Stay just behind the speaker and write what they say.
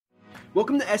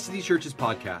Welcome to SCD Church's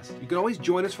podcast. You can always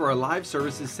join us for our live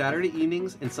services Saturday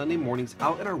evenings and Sunday mornings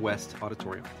out in our West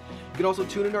Auditorium. You can also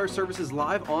tune into our services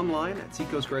live online at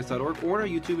seacoastchrist.org or on our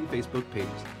YouTube and Facebook pages.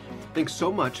 Thanks so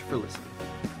much for listening.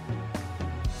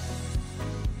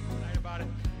 About it,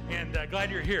 and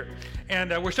glad you're here.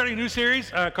 And we're starting a new series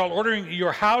called Ordering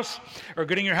Your House, or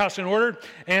Getting Your House in Order.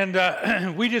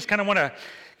 And we just kind of want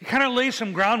to lay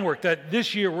some groundwork that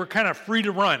this year we're kind of free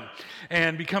to run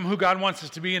and become who God wants us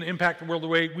to be and impact the world the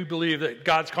way we believe that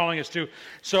God's calling us to.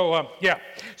 So,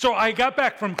 So I got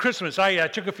back from Christmas. I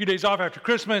took a few days off after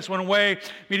Christmas, went away,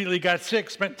 immediately got sick,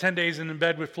 spent 10 days in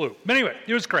bed with flu. But anyway,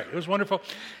 it was great. It was wonderful.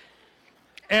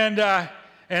 And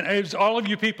it was all of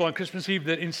you people on Christmas Eve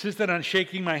that insisted on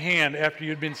shaking my hand after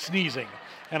you'd been sneezing.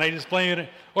 And I just blamed it.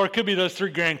 Or it could be those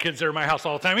 3 grandkids that are in my house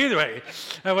all the time. Either way,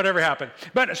 whatever happened.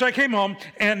 But so I came home,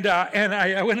 and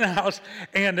I went in the house,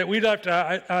 and we left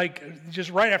just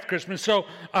right after Christmas. So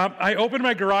I opened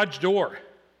my garage door.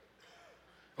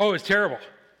 Oh, it's terrible.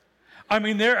 I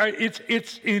mean,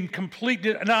 it's in complete.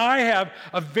 Now, I have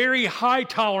a very high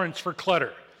tolerance for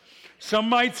clutter. Some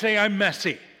might say I'm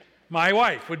messy. My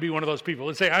wife would be one of those people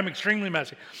and say I'm extremely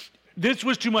messy. This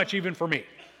was too much even for me.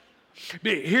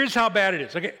 Here's how bad it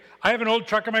is. Okay, I have an old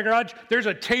truck in my garage. There's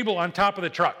a table on top of the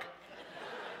truck.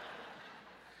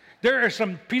 There are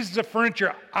some pieces of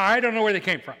furniture. I don't know where they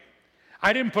came from.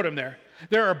 I didn't put them there.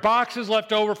 There are boxes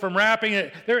left over from wrapping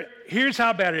it. Here's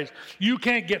how bad it is. You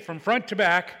can't get from front to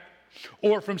back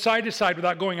or from side to side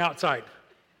without going outside.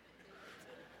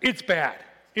 It's bad.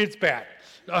 It's bad.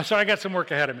 So I got some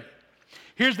work ahead of me.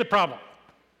 Here's the problem.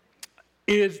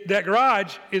 Is that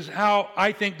garage is how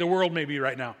I think the world may be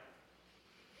right now.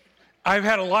 I've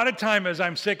had a lot of time as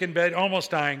I'm sick in bed,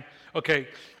 almost dying. Okay,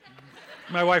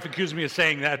 my wife accused me of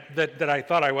saying that I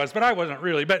thought I was, but I wasn't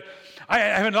really. But I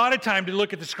had a lot of time to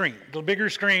look at the screen, the bigger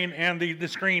screen and the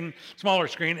screen, smaller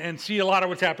screen, and see a lot of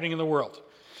what's happening in the world.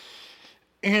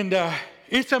 And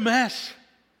it's a mess.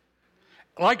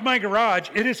 Like my garage,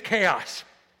 it is chaos.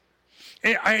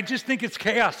 I just think it's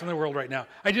chaos in the world right now.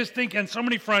 I just think on so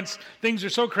many fronts, things are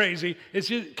so crazy, it's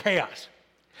just chaos.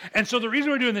 And so the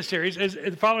reason we're doing this series is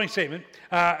the following statement.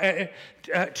 To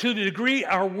the degree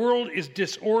our world is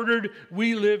disordered,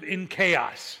 we live in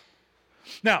chaos.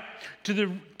 Now, to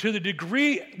the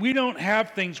degree we don't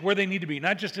have things where they need to be,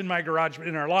 not just in my garage, but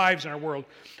in our lives and our world,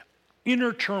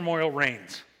 inner turmoil reigns.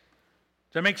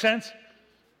 Does that make sense?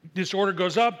 Disorder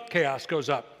goes up, chaos goes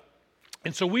up.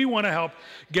 And so we want to help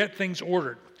get things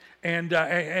ordered and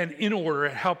in order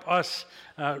and help us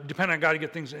depend on God to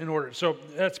get things in order. So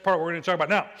that's part of what we're going to talk about.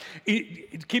 Now,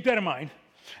 keep that in mind.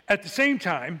 At the same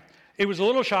time, it was a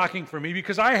little shocking for me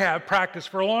because I have practiced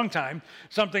for a long time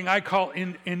something I call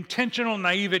intentional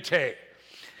naivete,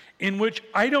 in which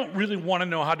I don't really want to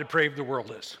know how depraved the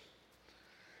world is.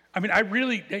 I mean,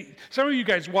 some of you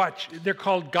guys watch, they're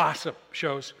called gossip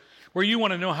shows, where you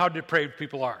want to know how depraved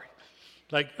people are.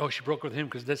 Like, oh, she broke with him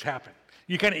because this happened.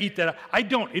 You kind of eat that up. I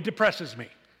don't. It depresses me.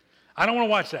 I don't want to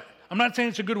watch that. I'm not saying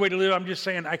it's a good way to live. I'm just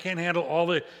saying I can't handle all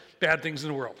the bad things in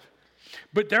the world.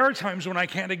 But there are times when I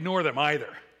can't ignore them either.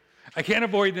 I can't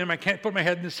avoid them. I can't put my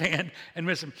head in the sand and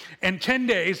miss them. And 10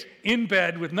 days in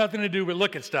bed with nothing to do but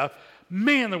look at stuff,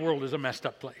 man, the world is a messed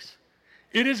up place.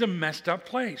 It is a messed up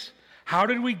place. How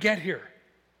did we get here?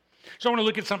 So I want to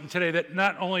look at something today that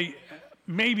not only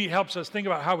maybe helps us think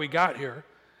about how we got here.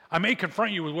 I may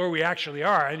confront you with where we actually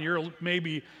are, and you'll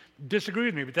maybe disagree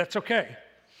with me, but that's okay.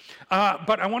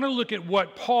 But I want to look at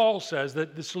what Paul says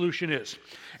that the solution is.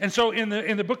 And so in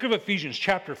the book of Ephesians,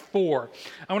 chapter 4,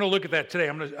 I want to look at that today.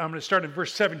 I'm going to start in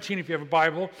verse 17 if you have a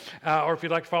Bible, or if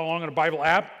you'd like to follow along on a Bible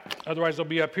app. Otherwise, they'll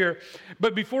be up here.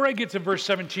 But before I get to verse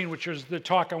 17, which is the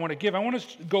talk I want to give, I want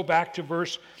to go back to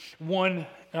verse 1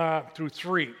 through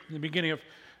 3, the beginning of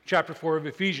chapter 4 of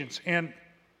Ephesians. And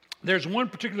there's one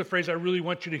particular phrase I really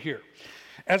want you to hear.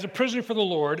 As a prisoner for the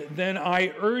Lord, then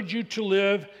I urge you to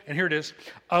live, and here it is,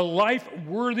 a life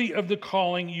worthy of the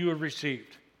calling you have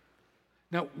received.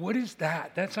 Now, what is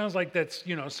that? That sounds like that's,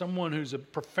 someone who's a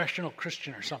professional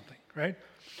Christian or something, right?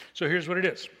 So here's what it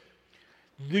is.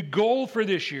 The goal for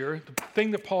this year, the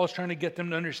thing that Paul is trying to get them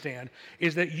to understand,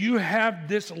 is that you have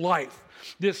this life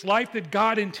that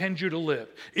God intends you to live.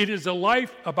 It is a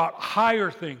life about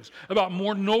higher things, about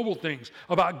more noble things,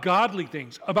 about godly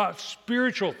things, about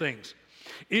spiritual things.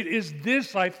 It is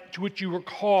this life to which you were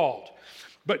called.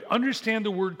 But understand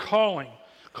the word calling.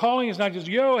 Calling is not just,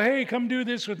 yo, hey, come do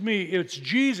this with me. It's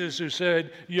Jesus who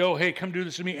said, yo, hey, come do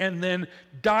this with me, and then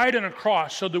died on a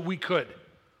cross so that we could.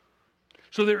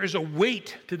 So there is a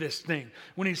weight to this thing.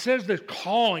 When he says the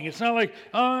calling, it's not like,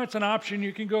 oh, it's an option.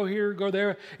 You can go here, go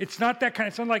there. It's not that kind.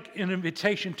 It's not like an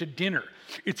invitation to dinner.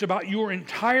 It's about your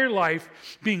entire life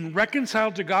being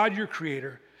reconciled to God, your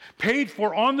Creator, paid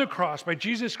for on the cross by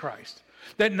Jesus Christ.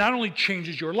 That not only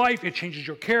changes your life, it changes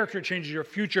your character, it changes your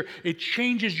future, it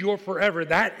changes your forever.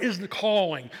 That is the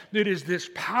calling. It is this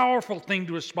powerful thing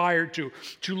to aspire to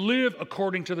live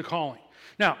according to the calling.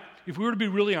 Now, if we were to be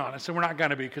really honest, and we're not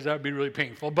going to be because that would be really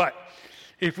painful, but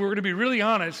if we were to be really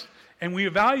honest and we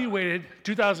evaluated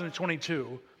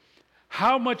 2022,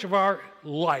 how much of our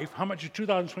life, how much of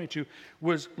 2022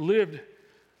 was lived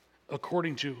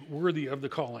according to worthy of the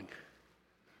calling?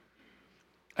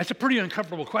 That's a pretty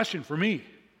uncomfortable question for me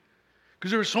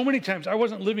because there were so many times I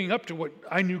wasn't living up to what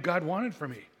I knew God wanted for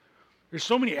me. There's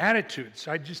so many attitudes.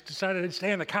 I just decided I'd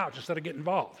stay on the couch instead of get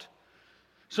involved.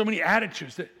 So many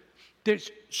attitudes that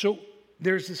there's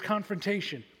this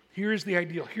confrontation. Here's the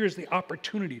ideal. Here's the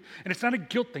opportunity. And it's not a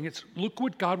guilt thing. It's look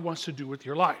what God wants to do with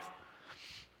your life.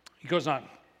 He goes on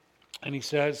and he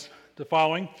says the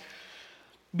following.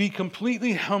 Be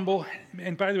completely humble.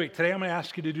 And by the way, today I'm going to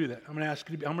ask you to do that. I'm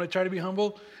going to try to be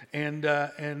humble, and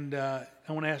I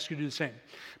want to ask you to do the same.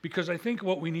 Because I think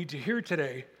what we need to hear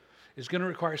today is going to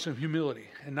require some humility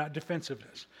and not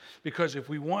defensiveness. Because if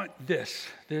we want this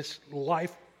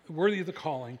life worthy of the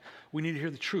calling, we need to hear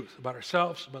the truth about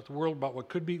ourselves, about the world, about what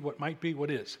could be, what might be,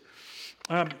 what is.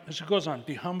 As it goes on,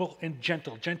 be humble and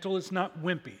gentle. Gentle is not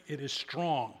wimpy. It is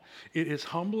strong. It is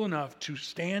humble enough to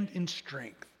stand in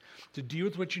strength, to deal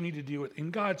with what you need to deal with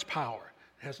in God's power.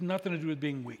 It has nothing to do with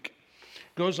being weak.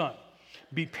 Goes on.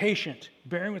 Be patient,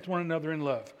 bearing with one another in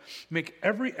love. Make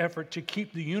every effort to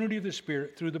keep the unity of the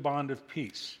Spirit through the bond of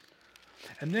peace.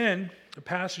 And then the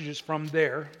passages from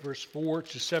there, verse 4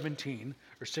 to 17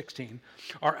 or 16,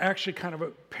 are actually kind of a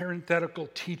parenthetical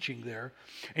teaching there.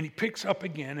 And he picks up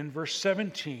again in verse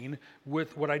 17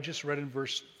 with what I just read in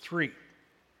verse 3.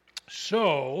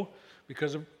 So,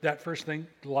 because of that first thing,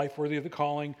 life worthy of the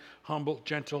calling, humble,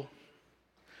 gentle.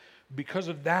 Because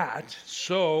of that,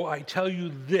 so I tell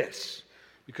you this,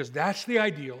 because that's the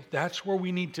ideal, that's where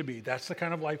we need to be, that's the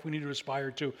kind of life we need to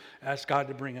aspire to, ask God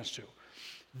to bring us to.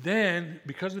 Then,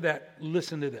 because of that,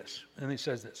 listen to this. And he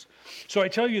says this. So I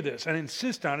tell you this, and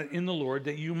insist on it in the Lord,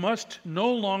 that you must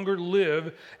no longer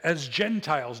live as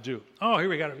Gentiles do. Oh, here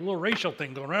we got a little racial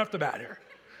thing going right off the bat here.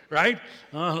 Right?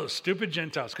 Oh, stupid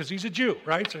Gentiles, because he's a Jew,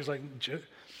 right? So he's like,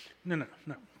 no.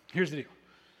 Here's the deal.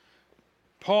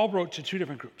 Paul wrote to two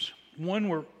different groups. One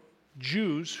were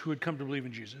Jews who had come to believe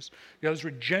in Jesus. The others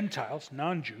were Gentiles,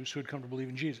 non-Jews, who had come to believe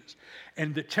in Jesus.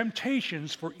 And the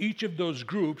temptations for each of those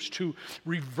groups to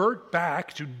revert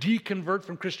back, to deconvert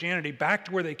from Christianity back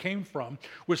to where they came from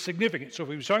was significant. So if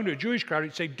he was talking to a Jewish crowd,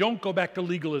 he'd say, don't go back to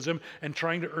legalism and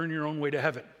trying to earn your own way to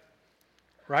heaven.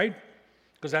 Right?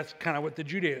 Because that's kind of what the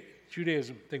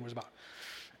Judaism thing was about.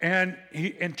 And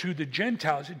to the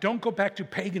Gentiles, don't go back to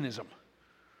paganism.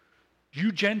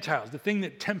 You Gentiles, the thing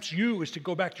that tempts you is to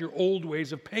go back to your old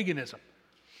ways of paganism,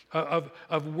 of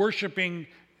worshiping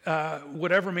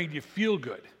whatever made you feel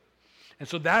good. And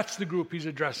so that's the group he's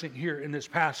addressing here in this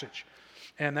passage.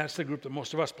 And that's the group that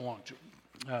most of us belong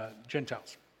to,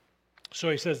 Gentiles.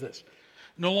 So he says this.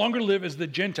 No longer live as the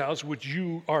Gentiles, which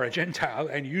you are a Gentile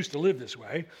and you used to live this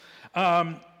way,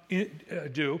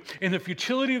 do. In the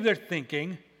futility of their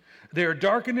thinking, they are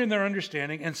darkened in their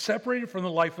understanding and separated from the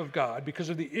life of God because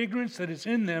of the ignorance that is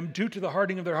in them due to the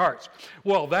hardening of their hearts.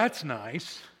 Well, that's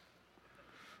nice.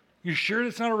 You sure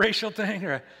it's not a racial thing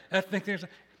or an ethnic thing?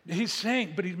 He's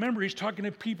saying, but remember, he's talking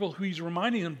to people who he's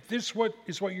reminding them, this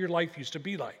is what your life used to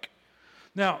be like.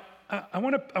 Now, I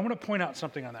want to point out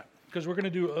something on that, because we're going to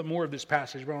do more of this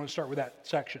passage, but I want to start with that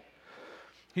section.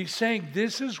 He's saying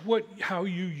this is how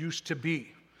you used to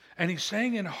be. And he's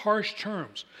saying in harsh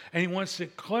terms. And he wants to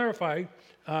clarify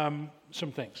some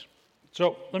things.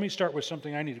 So let me start with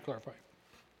something I need to clarify.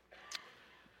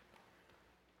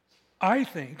 I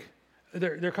think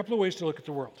there are a couple of ways to look at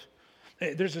the world.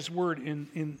 There's this word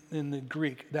in the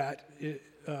Greek that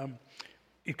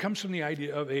it comes from the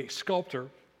idea of a sculptor.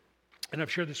 And I've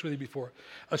shared this with you before.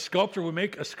 A sculptor would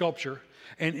make a sculpture,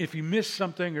 and if he missed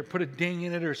something or put a ding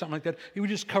in it or something like that, he would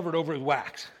just cover it over with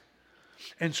wax.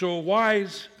 And so a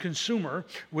wise consumer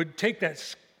would take that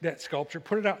sculpture,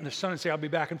 put it out in the sun, and say, I'll be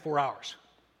back in 4 hours.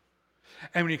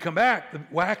 And when you come back, the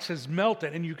wax has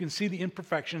melted, and you can see the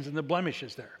imperfections and the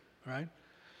blemishes there, right?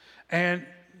 And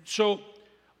so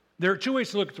there are two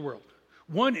ways to look at the world.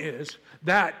 One is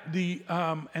that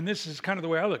and this is kind of the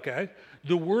way I look at it,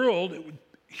 the world,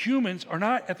 humans are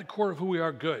not at the core of who we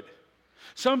are good.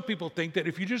 Some people think that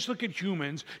if you just look at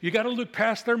humans, you got to look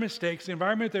past their mistakes, the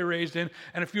environment they're raised in,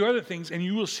 and a few other things, and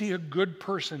you will see a good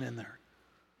person in there.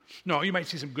 No, you might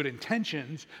see some good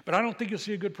intentions, but I don't think you'll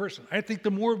see a good person. I think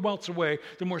the more it melts away,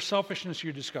 the more selfishness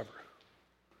you discover.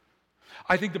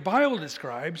 I think the Bible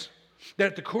describes that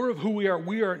at the core of who we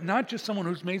are not just someone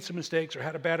who's made some mistakes or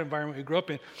had a bad environment we grew up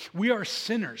in. We are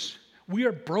sinners. We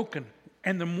are broken.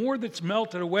 And the more that's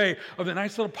melted away of the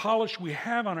nice little polish we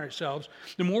have on ourselves,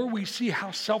 the more we see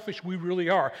how selfish we really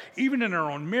are. Even in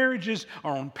our own marriages,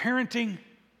 our own parenting,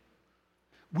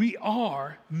 we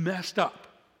are messed up.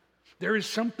 There is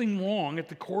something wrong at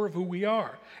the core of who we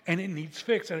are, and it needs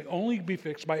fixed, and it can only be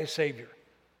fixed by a Savior.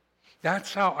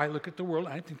 That's how I look at the world,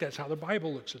 and I think that's how the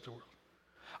Bible looks at the world.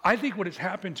 I think what has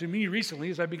happened to me recently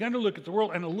is I've begun to look at the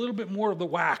world, and a little bit more of the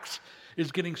wax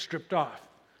is getting stripped off.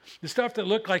 The stuff that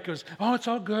looked like it was, oh, it's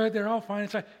all good, they're all fine.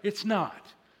 It's not.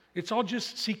 It's all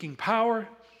just seeking power,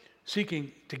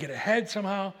 seeking to get ahead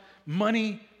somehow,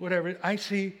 money, whatever. I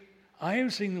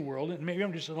am seeing the world, and maybe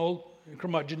I'm just an old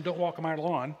curmudgeon, don't walk on my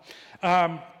lawn.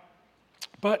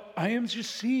 But I am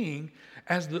just seeing,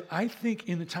 I think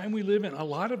in the time we live in, a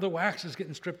lot of the wax is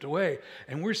getting stripped away,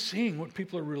 and we're seeing what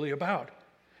people are really about.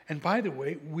 And by the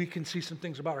way, we can see some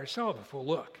things about ourselves if we'll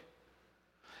look.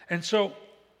 And so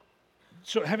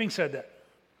having said that,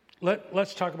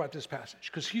 let's talk about this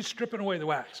passage, because he's stripping away the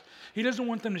wax. He doesn't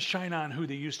want them to shine on who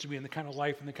they used to be and the kind of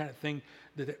life and the kind of thing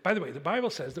by the way, the Bible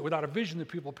says that without a vision, the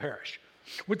people perish.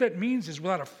 What that means is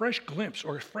without a fresh glimpse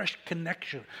or a fresh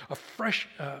connection, a fresh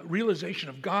realization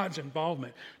of God's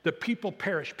involvement, the people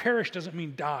perish. Perish doesn't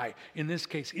mean die. In this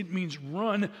case, it means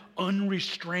run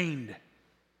unrestrained.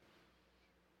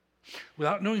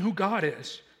 Without knowing who God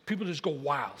is, people just go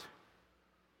wild.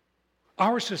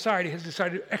 Our society has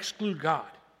decided to exclude God.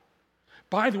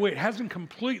 By the way, it hasn't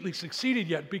completely succeeded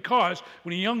yet, because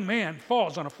when a young man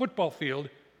falls on a football field,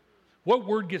 what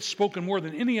word gets spoken more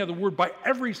than any other word by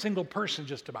every single person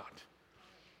just about?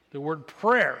 The word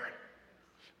prayer.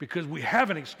 Because we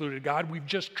haven't excluded God, we've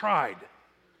just tried.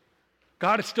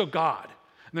 God is still God.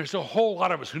 And there's a whole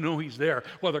lot of us who know he's there,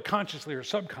 whether consciously or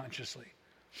subconsciously.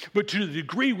 But to the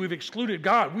degree we've excluded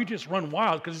God, we just run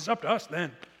wild, because it's up to us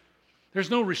then.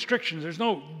 There's no restrictions, there's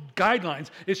no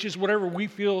guidelines. It's just whatever we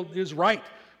feel is right,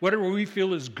 whatever we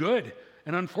feel is good.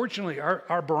 And unfortunately,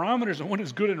 our barometers on what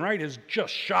is good and right is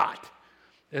just shot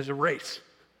as a race,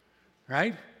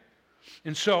 right?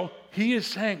 And so he is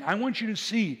saying, I want you to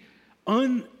see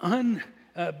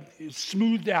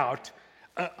smoothed out.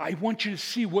 I want you to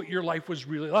see what your life was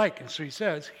really like. And so he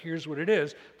says, here's what it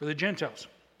is for the Gentiles.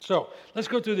 So let's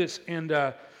go through this and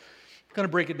kind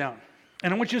of break it down.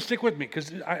 And I want you to stick with me,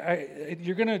 because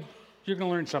you're gonna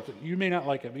learn something. You may not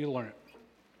like it, but you'll learn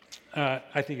it.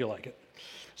 I think you'll like it.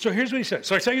 So here's what he says.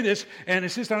 So I tell you this, and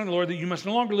insist on the Lord that you must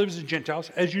no longer live as Gentiles,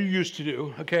 as you used to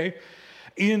do, okay?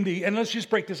 And let's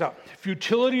just break this out.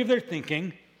 Futility of their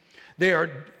thinking, they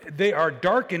are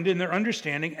darkened in their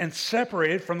understanding and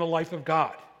separated from the life of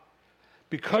God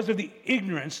because of the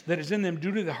ignorance that is in them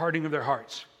due to the hardening of their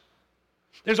hearts.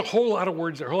 There's a whole lot of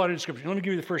words there, a whole lot of description. Let me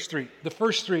give you the first three. The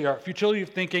first three are futility of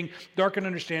thinking, darkened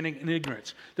understanding, and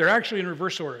ignorance. They're actually in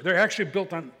reverse order. They're actually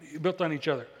built on each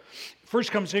other.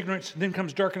 First comes ignorance, then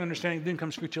comes darkened understanding, then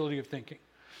comes futility of thinking.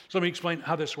 So let me explain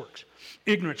how this works.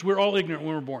 Ignorance. We're all ignorant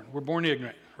when we're born. We're born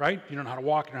ignorant, right? You don't know how to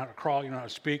walk, you don't know how to crawl, you don't know how to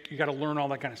speak. You got to learn all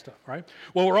that kind of stuff, right?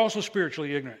 Well, we're also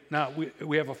spiritually ignorant. Now,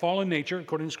 we have a fallen nature,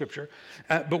 according to Scripture,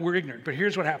 but we're ignorant. But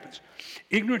here's what happens.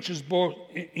 Ignorance is both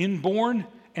inborn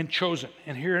and chosen.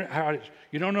 And here how it is.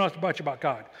 You don't know much about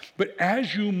God. But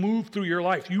as you move through your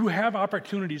life, you have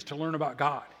opportunities to learn about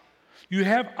God. You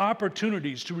have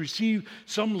opportunities to receive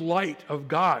some light of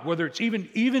God, whether it's even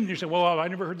you say, well, I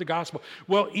never heard the gospel.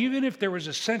 Well, even if there was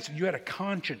a sense that you had a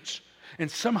conscience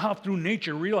and somehow through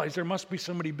nature realize there must be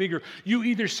somebody bigger, you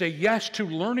either say yes to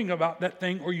learning about that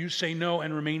thing or you say no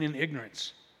and remain in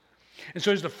ignorance. And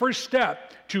so as the first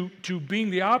step to being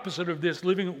the opposite of this,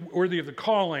 living worthy of the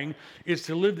calling, is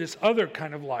to live this other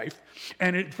kind of life.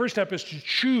 And the first step is to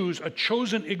choose a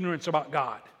chosen ignorance about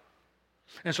God.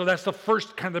 And so that's the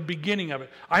first kind of the beginning of it.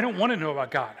 I don't want to know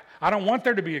about God. I don't want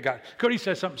there to be a God. Cody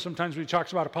says something sometimes when he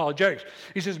talks about apologetics.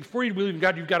 He says, before you believe in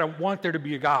God, you've got to want there to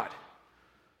be a God.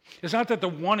 It's not that the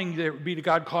wanting there to be to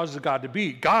God causes God to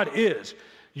be. God is.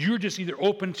 You're just either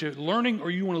open to learning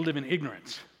or you want to live in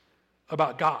ignorance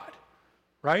about God,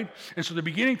 right? And so the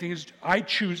beginning thing is I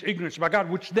choose ignorance about God,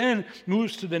 which then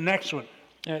moves to the next one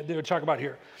they would talk about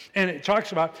here. And it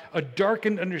talks about a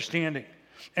darkened understanding.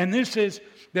 And this is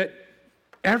that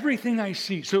everything I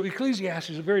see, so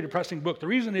Ecclesiastes is a very depressing book. The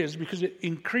reason is because it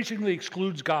increasingly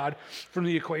excludes God from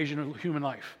the equation of human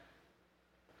life.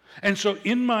 And so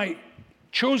in my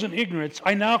chosen ignorance,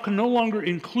 I now can no longer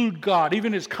include God,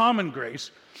 even His common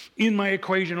grace, in my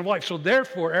equation of life. So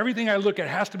therefore, everything I look at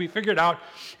has to be figured out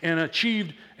and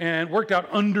achieved and worked out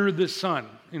under the sun,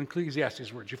 in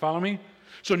Ecclesiastes words. You follow me?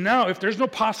 So now, if there's no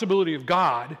possibility of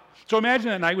God, so imagine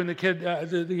that night when the kid,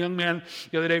 the young man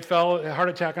the other day fell, a heart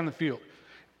attack on the field.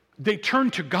 They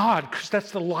turned to God because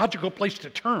that's the logical place to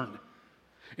turn.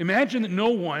 Imagine that no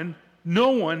one,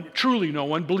 truly no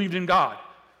one, believed in God.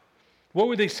 What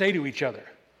would they say to each other?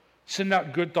 Send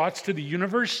out good thoughts to the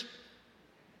universe?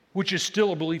 Which is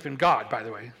still a belief in God, by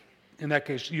the way. In that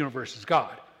case, the universe is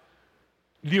God.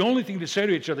 The only thing to say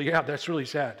to each other, yeah, that's really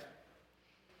sad.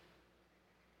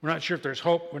 We're not sure if there's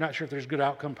hope. We're not sure if there's good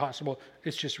outcome possible.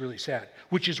 It's just really sad,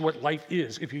 which is what life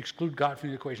is if you exclude God from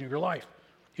the equation of your life.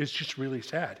 It's just really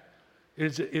sad.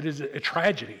 It is a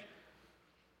tragedy.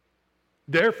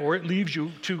 Therefore, it leaves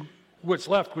you to what's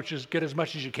left, which is get as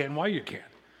much as you can while you can,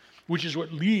 which is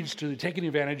what leads to the taking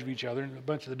advantage of each other and a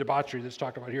bunch of the debauchery that's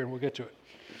talked about here, and we'll get to it.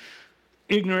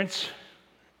 Ignorance,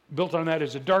 built on that,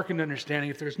 is a darkened understanding.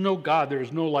 If there's no God, there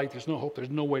is no light, there's no hope, there's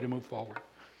no way to move forward.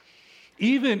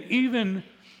 Even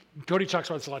Cody talks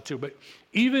about this a lot too, but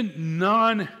even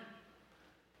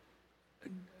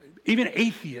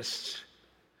atheists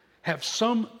have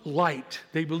some light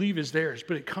they believe is theirs,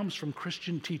 but it comes from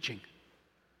Christian teaching.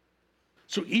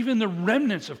 So even the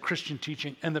remnants of Christian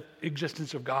teaching and the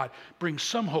existence of God bring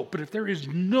some hope. But if there is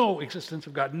no existence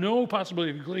of God, no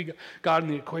possibility of including God in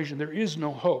the equation, there is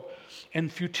no hope.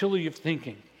 And futility of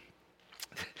thinking.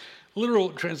 Literal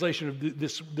translation of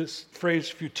this phrase,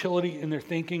 futility in their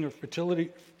thinking, or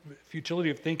futility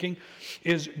of thinking,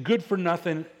 is good for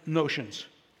nothing notions,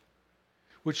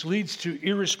 which leads to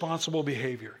irresponsible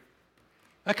behavior.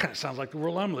 That kind of sounds like the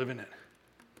world I'm living in.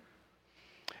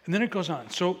 And then it goes on.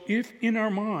 So if in our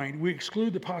mind we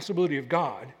exclude the possibility of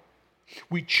God,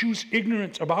 we choose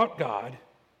ignorance about God,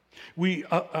 we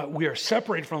are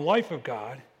separated from the life of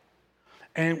God,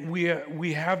 and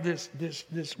we have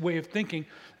this way of thinking,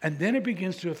 and then it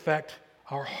begins to affect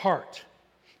our heart.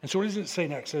 And so what does it say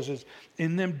next? It says,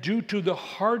 in them due to the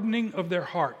hardening of their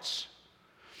hearts.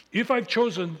 If I've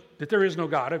chosen that there is no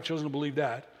God, I've chosen to believe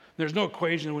that, there's no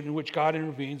equation in which God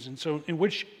intervenes, and so in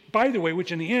which, by the way,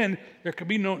 which in the end, there could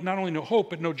be not only no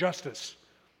hope, but no justice,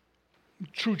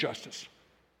 true justice.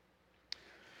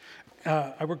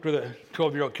 I worked with a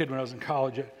 12-year-old kid when I was in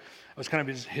college. I was kind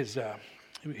of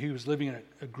he was living in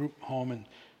a group home,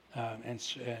 and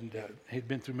he'd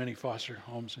been through many foster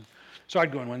homes, and so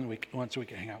I'd go in once a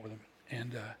week and hang out with him.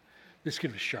 And this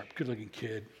kid was sharp, good-looking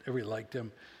kid. Everybody liked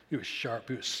him. He was sharp.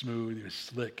 He was smooth. He was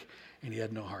slick, and he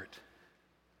had no heart.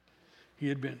 He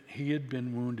had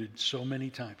been wounded so many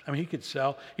times. I mean, he could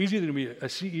sell. He's either going to be a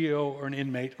CEO or an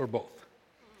inmate or both.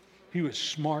 He was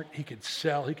smart. He could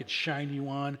sell. He could shine you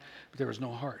on, but there was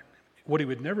no heart. What he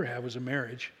would never have was a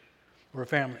marriage or a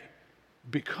family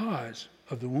because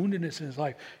of the woundedness in his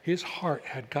life. His heart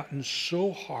had gotten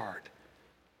so hard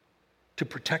to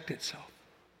protect itself.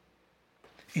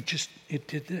 It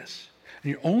did this. And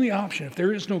your only option, if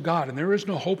there is no God and there is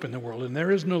no hope in the world and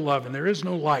there is no love and there is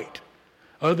no light,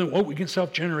 other than what we can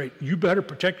self-generate, you better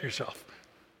protect yourself.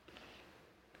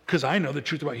 Because I know the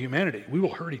truth about humanity. We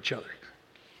will hurt each other.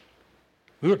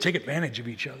 We will take advantage of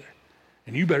each other.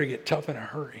 And you better get tough in a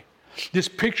hurry. This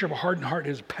picture of a hardened heart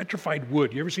is petrified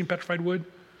wood. You ever seen petrified wood?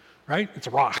 Right? It's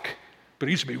a rock, but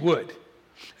it used to be wood.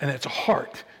 And it's a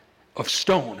heart of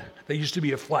stone that used to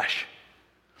be of flesh.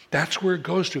 That's where it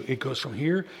goes to. It goes from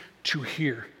here to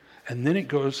here. And then it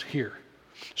goes here.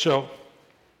 So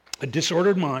a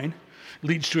disordered mind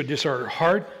leads to a disordered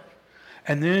heart,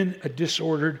 and then a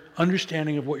disordered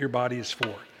understanding of what your body is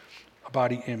for, a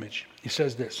body image. He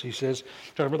says this. He says,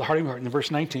 talking about the hardening heart in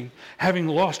verse 19, having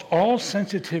lost all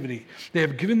sensitivity, they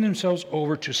have given themselves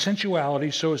over to sensuality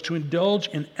so as to indulge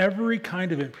in every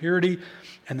kind of impurity,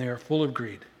 and they are full of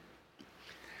greed.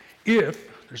 If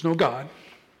there's no God,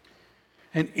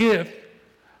 and if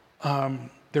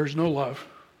there's no love,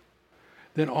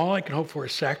 then all I can hope for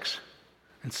is sex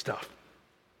and stuff.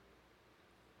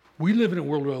 We live in a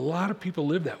world where a lot of people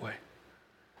live that way.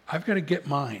 I've got to get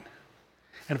mine.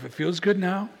 And if it feels good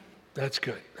now, that's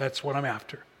good. That's what I'm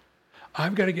after.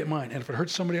 I've got to get mine. And if it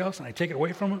hurts somebody else and I take it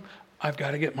away from them, I've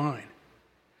got to get mine.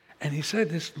 And he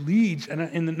said this leads, and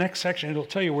in the next section it'll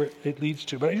tell you where it leads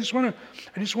to. But I just want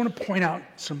to point out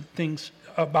some things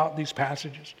about these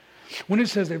passages. When it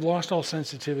says they've lost all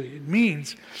sensitivity, it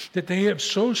means that they have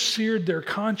so seared their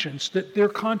conscience that their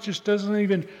conscience doesn't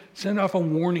even send off a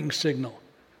warning signal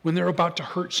when they're about to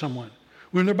hurt someone,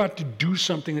 when they're about to do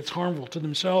something that's harmful to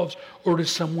themselves or to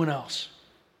someone else.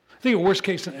 Think of worst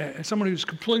case, someone who's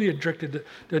completely addicted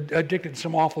to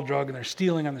some awful drug and they're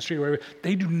stealing on the street or whatever.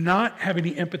 They do not have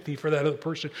any empathy for that other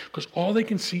person because all they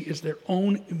can see is their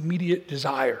own immediate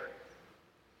desire.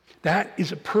 That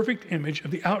is a perfect image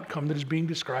of the outcome that is being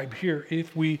described here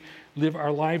if we live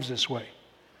our lives this way.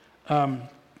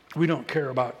 We don't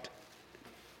care about,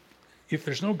 if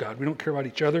there's no God, we don't care about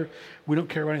each other. We don't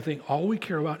care about anything. All we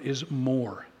care about is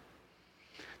more.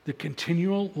 The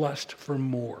continual lust for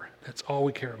more. That's all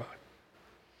we care about.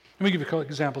 Let me give you a couple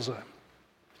examples of that.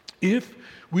 If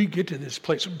we get to this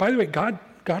place, by the way, God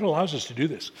allows us to do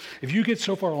this. If you get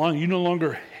so far along, you no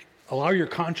longer allow your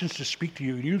conscience to speak to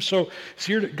you. You're so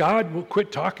seared that God will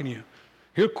quit talking to you.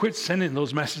 He'll quit sending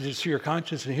those messages to your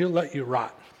conscience and he'll let you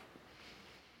rot.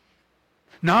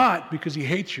 Not because he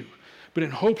hates you, but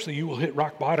in hopes that you will hit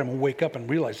rock bottom and wake up and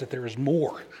realize that there is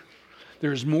more.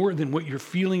 There is more than what you're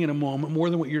feeling in a moment, more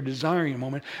than what you're desiring in a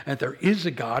moment, and there is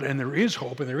a God, and there is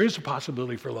hope, and there is a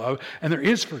possibility for love, and there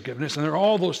is forgiveness, and there are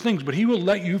all those things, but he will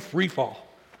let you free fall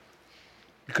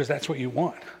because that's what you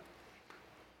want.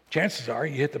 Chances are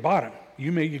you hit the bottom.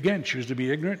 You may, again, choose to be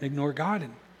ignorant and ignore God,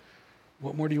 and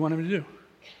what more do you want him to do?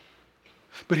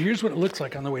 But here's what it looks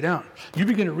like on the way down. You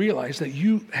begin to realize that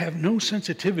you have no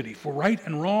sensitivity for right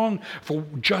and wrong, for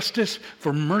justice,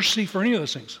 for mercy, for any of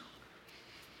those things.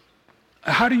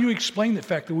 How do you explain the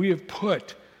fact that we have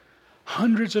put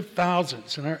hundreds of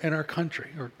thousands in our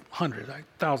country, or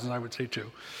thousands I would say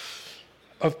too,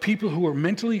 of people who are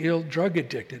mentally ill, drug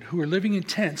addicted, who are living in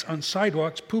tents on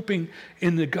sidewalks, pooping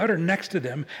in the gutter next to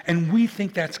them, and we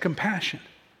think that's compassion?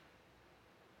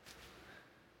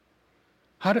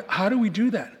 How do we do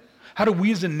that? How do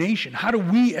we as a nation, how do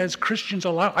we as Christians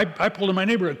allow? I pulled in my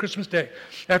neighborhood Christmas Day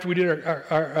after we did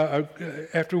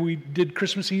after we did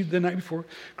Christmas Eve the night before.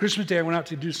 Christmas Day I went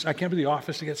out I came to the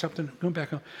office to get something, going back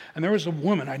home. And there was a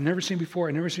woman I'd never seen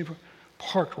before,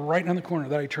 parked right on the corner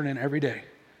that I turn in every day.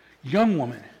 Young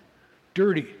woman,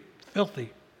 dirty, filthy.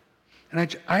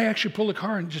 And I actually pulled the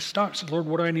car and just stopped and said, Lord,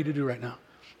 what do I need to do right now?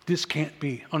 This can't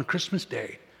be on Christmas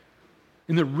Day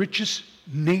in the richest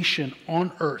nation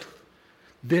on earth.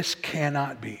 This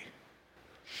cannot be.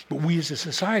 But we as a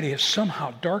society have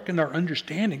somehow darkened our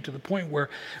understanding to the point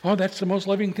where, that's the most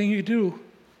loving thing you do.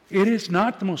 It is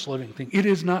not the most loving thing. It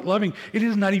is not loving. It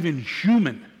is not even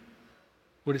human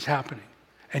what is happening.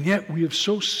 And yet we have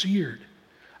so seared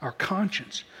our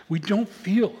conscience. We don't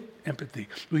feel empathy.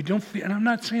 We don't feel, and I'm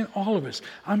not saying all of us.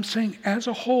 I'm saying as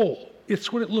a whole,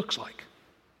 it's what it looks like.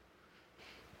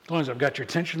 As long as I've got your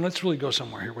attention, let's really go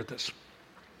somewhere here with this.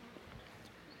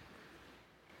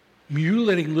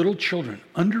 Mutilating little children,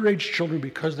 underage children,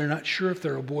 because they're not sure if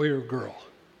they're a boy or a girl,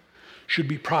 should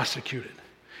be prosecuted.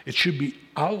 It should be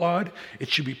outlawed. It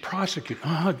should be prosecuted.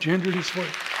 Gender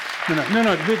dysphoria.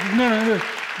 No.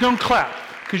 Don't clap,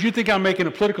 because you think I'm making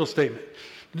a political statement.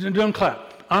 Don't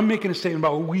clap. I'm making a statement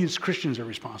about what we as Christians are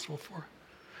responsible for.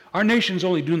 Our nation's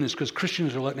only doing this because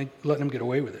Christians are letting them get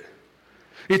away with it.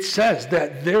 It says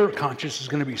that their conscience is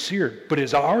going to be seared, but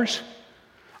is ours?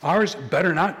 Ours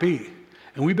better not be.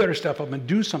 And we better step up and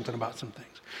do something about some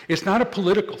things. It's not a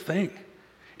political thing.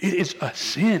 It is a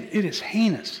sin. It is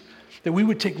heinous that we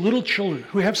would take little children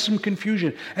who have some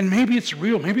confusion, and maybe it's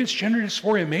real, maybe it's gender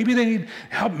dysphoria, maybe they need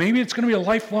help, maybe it's going to be a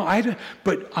lifelong,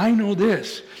 but I know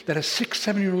this, that a 6,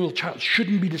 7-year-old child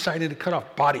shouldn't be decided to cut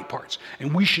off body parts,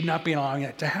 and we should not be allowing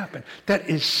that to happen. That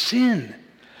is sin.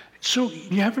 So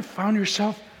you ever found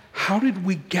yourself, how did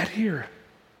we get here?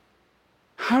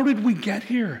 How did we get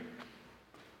here?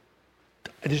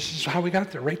 This is how we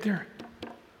got there, right there.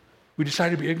 We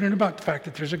decided to be ignorant about the fact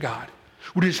that there's a God.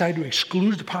 We decided to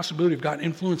exclude the possibility of God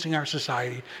influencing our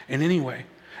society in any way.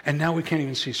 And now we can't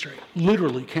even see straight.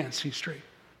 Literally can't see straight.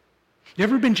 You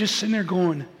ever been just sitting there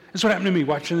going, that's what happened to me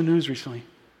watching the news recently.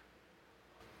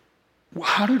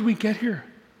 How did we get here?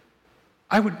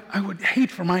 I would hate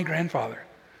for my grandfather,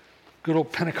 good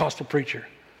old Pentecostal preacher,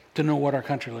 to know what our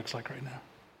country looks like right now.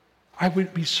 I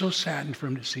would be so saddened for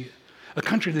him to see it. A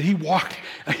country that he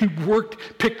worked,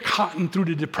 picked cotton through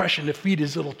the Depression to feed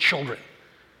his little children.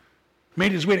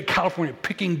 Made his way to California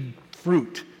picking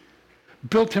fruit.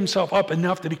 Built himself up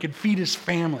enough that he could feed his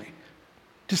family.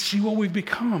 To see what we've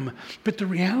become. But the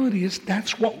reality is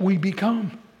that's what we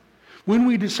become. When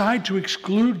we decide to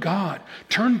exclude God,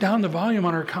 turn down the volume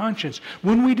on our conscience,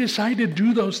 when we decide to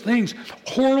do those things,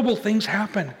 horrible things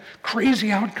happen.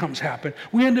 Crazy outcomes happen.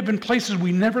 We end up in places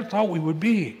we never thought we would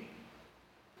be.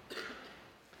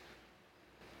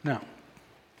 Now,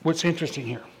 what's interesting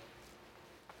here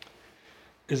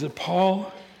is that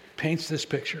Paul paints this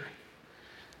picture,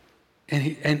 and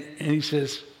he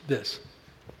says this.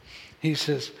 He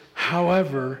says,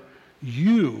 however,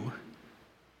 you,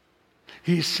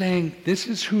 He's saying, this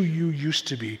is who you used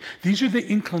to be. These are the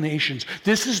inclinations.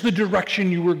 This is the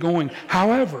direction you were going.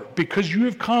 However, because you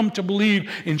have come to believe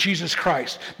in Jesus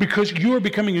Christ, because you are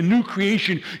becoming a new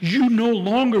creation, you no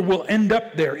longer will end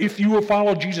up there if you will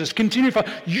follow Jesus. Continue to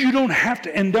follow. You don't have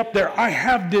to end up there. I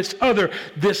have this other,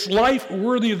 this life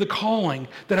worthy of the calling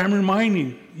that I'm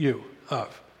reminding you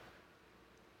of.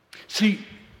 See,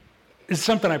 it's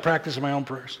something I practice in my own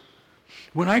prayers.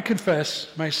 When I confess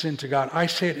my sin to God, I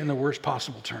say it in the worst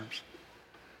possible terms.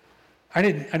 I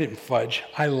didn't fudge.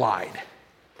 I lied.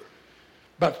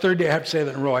 About the third day I have to say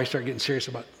that in a row, I start getting serious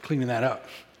about cleaning that up.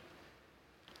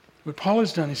 What Paul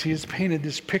has done is he has painted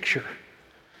this picture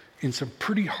in some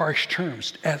pretty harsh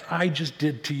terms, as I just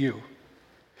did to you,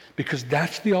 because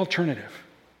that's the alternative.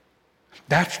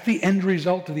 That's the end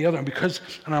result of the other one, because,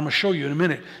 and I'm going to show you in a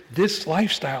minute, this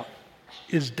lifestyle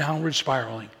is downward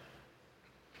spiraling.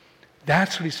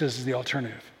 That's what he says is the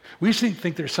alternative. We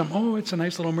think there's some, it's a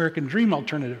nice little American dream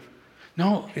alternative.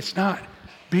 No, it's not.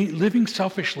 Living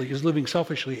selfishly is living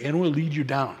selfishly and will lead you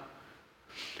down.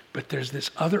 But there's this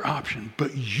other option.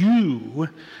 But you,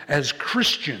 as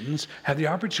Christians, have the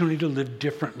opportunity to live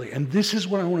differently. And this is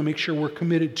what I want to make sure we're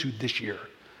committed to this year,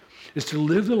 is to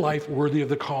live the life worthy of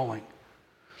the calling.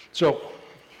 So,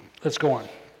 let's go on.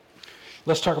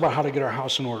 Let's talk about how to get our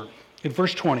house in order. In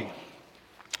verse 20,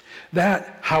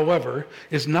 that, however,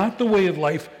 is not the way of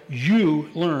life you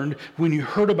learned when you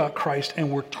heard about Christ and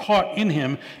were taught in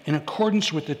him in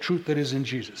accordance with the truth that is in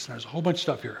Jesus. There's a whole bunch of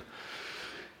stuff here.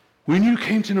 When you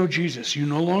came to know Jesus, you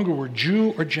no longer were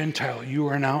Jew or Gentile. You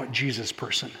are now a Jesus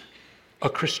person, a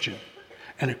Christian.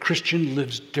 And a Christian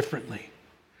lives differently.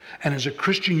 And as a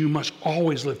Christian, you must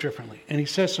always live differently. And he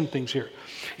says some things here.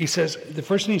 He says, the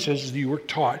first thing he says is that you were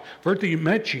taught, first that you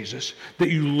met Jesus, that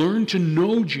you learned to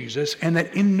know Jesus, and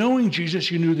that in knowing Jesus,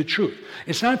 you knew the truth.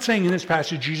 It's not saying in this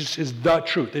passage Jesus is the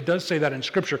truth. It does say that in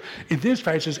Scripture. In this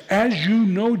passage, it says, as you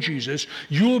know Jesus,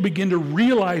 you will begin to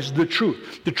realize the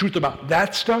truth about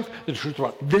that stuff, the truth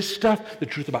about this stuff, the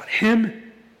truth about him.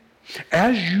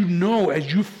 As you know,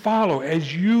 as you follow,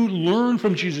 as you learn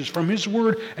from Jesus, from his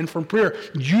word and from prayer,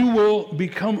 you will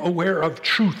become aware of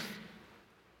truth.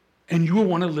 And you will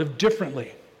want to live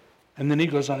differently. And then he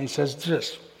goes on, he says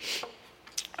this.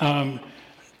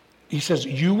 He says,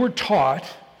 you were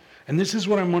taught, and this is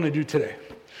what I'm going to do today.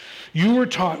 You were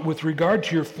taught with regard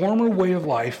to your former way of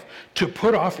life to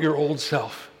put off your old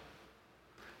self.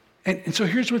 And so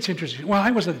here's what's interesting. Well, I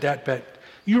wasn't that bad.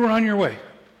 You were on your way.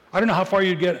 I don't know how far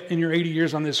you'd get in your 80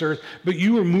 years on this earth, but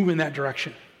you were moving that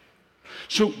direction.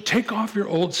 So take off your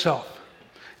old self.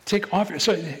 A couple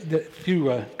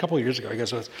of years ago, I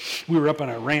guess it was, we were up on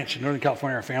a ranch in Northern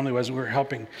California, our family was, and we were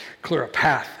helping clear a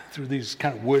path through these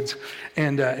kind of woods,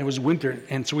 and it was winter,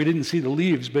 and so we didn't see the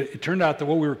leaves, but it turned out that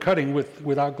what we were cutting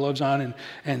without gloves on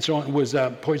and so on was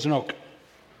poison oak.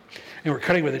 And we're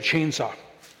cutting with a chainsaw.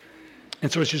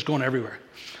 And so it's just going everywhere.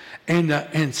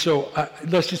 And so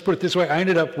let's just put it this way. I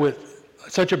ended up with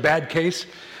such a bad case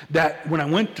that when I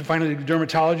went to find a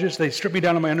dermatologist, they stripped me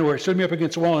down in my underwear, stood me up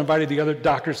against the wall, and invited the other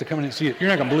doctors to come in and see it. You're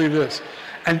not going to believe this.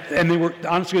 And they were,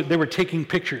 honestly, they were taking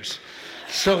pictures.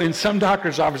 So in some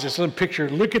doctor's office, there's some picture,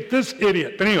 look at this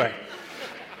idiot. But anyway.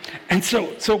 And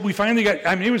so we finally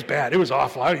got, it was bad. It was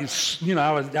awful. I was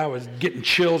getting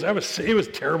chills. It was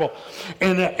terrible.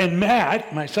 And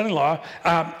Matt, my son-in-law,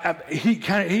 he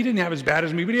didn't have as bad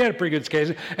as me, but he had a pretty good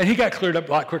case. And he got cleared up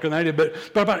a lot quicker than I did. But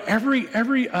about every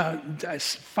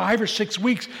 5 or 6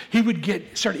 weeks, he would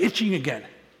start itching again.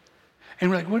 And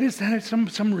we're like, what is that?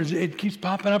 It keeps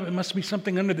popping up. It must be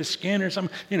something under the skin or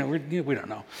something. We don't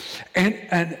know.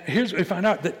 And here's what we found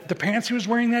out, that the pants he was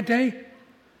wearing that day,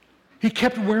 he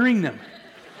kept wearing them.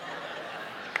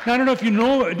 Now, I don't know if you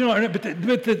know, but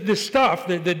the stuff,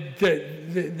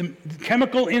 the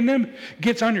chemical in them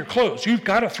gets on your clothes. You've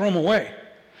got to throw them away.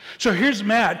 So here's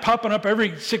Matt popping up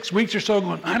every 6 weeks or so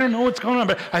going, I don't know what's going on,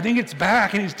 but I think it's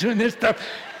back, and he's doing this stuff.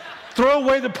 Throw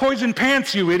away the poison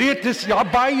pants, you idiot. I'll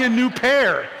buy you a new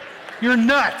pair. You're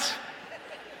nuts.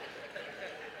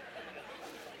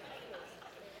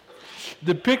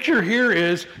 The picture here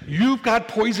is you've got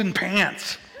poison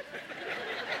pants.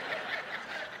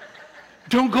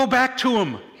 Don't go back to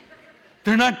them.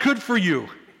 They're not good for you.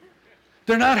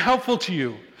 They're not helpful to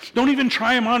you. Don't even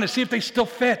try them on to see if they still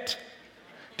fit.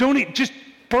 Just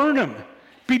burn them.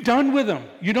 Be done with them.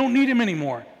 You don't need them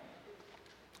anymore.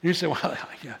 And you say, well,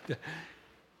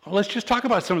 let's just talk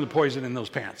about some of the poison in those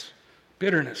pants.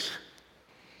 Bitterness,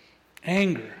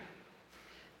 anger,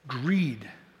 greed,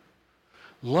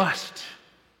 lust.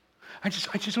 I just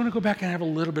want to go back and have a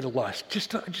little bit of lust.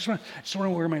 I just want to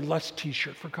wear my lust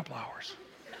t-shirt for a couple hours.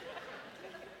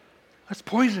 That's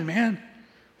poison, man.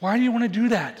 Why do you want to do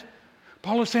that?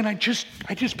 Paul is saying, I just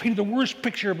painted the worst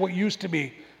picture of what used to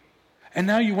be. And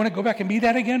now you want to go back and be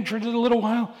that again for a little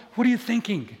while? What are you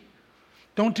thinking?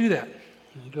 Don't do that.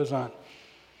 And he goes on.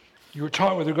 You were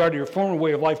taught with regard to your former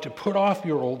way of life to put off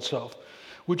your old self,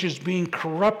 which is being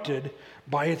corrupted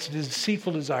by its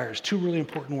deceitful desires. Two really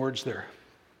important words there.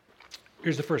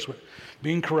 Here's the first one,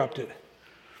 being corrupted.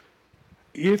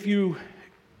 If you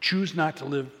choose not to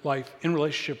live life in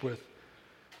relationship with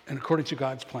and according to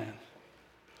God's plan,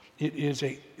 it is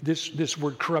this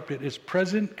word corrupted is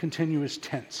present continuous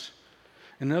tense.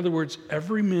 In other words,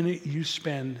 every minute you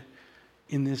spend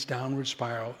in this downward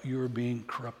spiral, you are being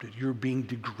corrupted. You're being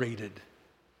degraded.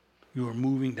 You are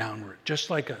moving downward, just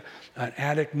like an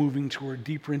addict moving toward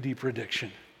deeper and deeper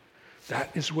addiction.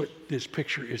 That is what this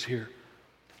picture is here.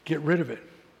 Get rid of it.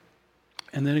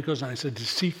 And then it goes on, it says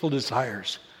deceitful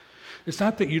desires. It's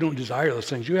not that you don't desire those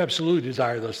things. You absolutely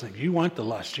desire those things. You want the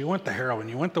lust. You want the heroin.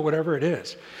 You want the whatever it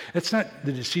is. It's not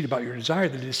the deceit about your desire.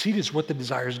 The deceit is what the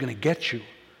desire is going to get you.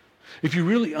 If you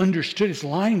really understood, it's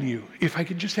lying to you. If I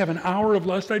could just have an hour of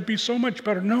lust, I'd be so much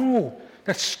better. No,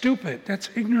 that's stupid. That's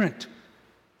ignorant.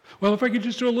 Well, if I could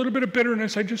just do a little bit of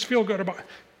bitterness, I just feel good about it.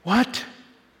 What?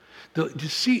 The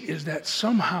deceit is that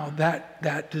somehow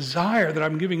that desire that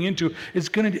I'm giving into is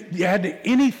going to add to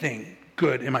anything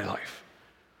good in my life.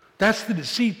 That's the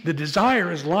deceit. The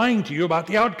desire is lying to you about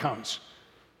the outcomes.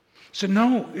 So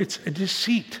no, it's a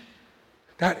deceit.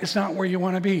 That is not where you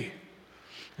want to be.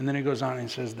 And then he goes on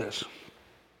and says this.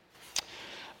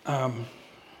 To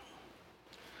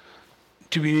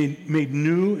be made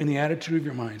new in the attitude of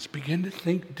your minds. Begin to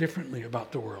think differently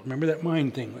about the world. Remember that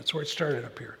mind thing? That's where it started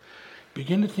up here.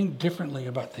 Begin to think differently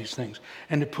about these things.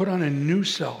 And to put on a new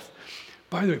self.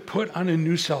 By the way, put on a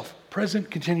new self.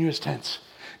 Present continuous tense.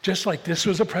 Just like this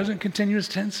was a present continuous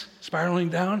tense, spiraling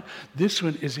down, this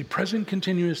one is a present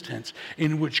continuous tense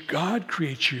in which God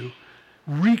creates you,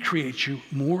 recreates you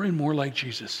more and more like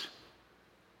Jesus.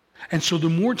 And so the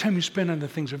more time you spend on the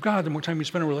things of God, the more time you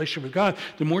spend in a relationship with God,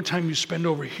 the more time you spend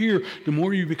over here, the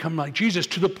more you become like Jesus,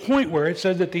 to the point where it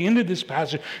says at the end of this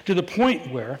passage, to the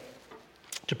point where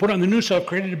to put on the new self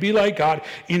created to be like God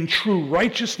in true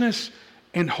righteousness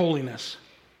and holiness.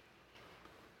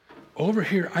 Over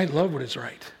here, I love what is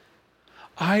right.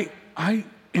 I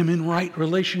am in right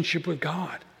relationship with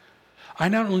God. I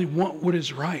not only want what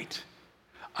is right,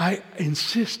 I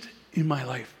insist in my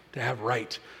life to have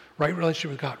right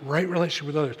relationship with God, right relationship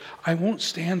with others. I won't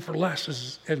stand for less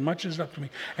as much as it's up to me.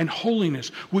 And holiness,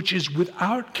 which is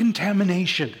without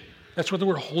contamination. That's what the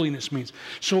word holiness means.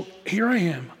 So here I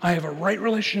am. I have a right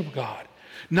relationship with God,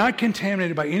 not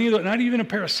contaminated by any of the, not even a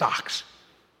pair of socks.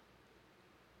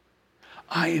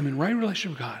 I am in right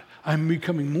relationship with God. I'm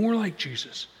becoming more like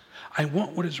Jesus. I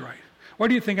want what is right. Why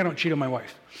do you think I don't cheat on my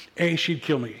wife? A, she'd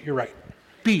kill me. You're right.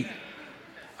 B,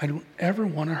 I don't ever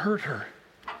want to hurt her.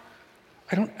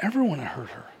 I don't ever want to hurt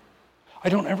her. I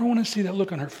don't ever want to see that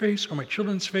look on her face or my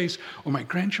children's face or my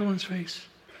grandchildren's face.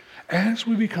 As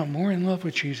we become more in love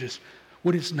with Jesus,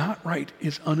 what is not right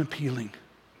is unappealing.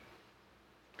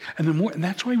 And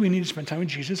that's why we need to spend time with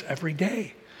Jesus every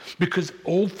day. Because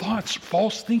old thoughts,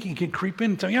 false thinking can creep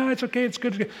in and tell you, yeah, it's okay, it's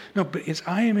good. No, but it's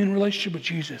I am in relationship with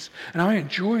Jesus, and I'm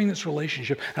enjoying this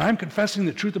relationship, and I'm confessing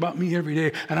the truth about me every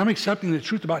day, and I'm accepting the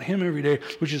truth about him every day,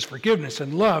 which is forgiveness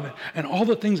and love and all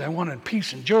the things I want, and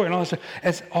peace and joy and all that stuff.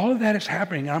 As all of that is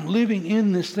happening, and I'm living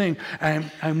in this thing,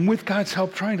 and I'm with God's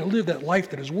help trying to live that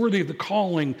life that is worthy of the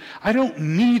calling. I don't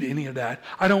need any of that.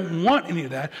 I don't want any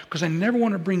of that, because I never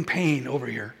want to bring pain over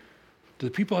here to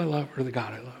the people I love or the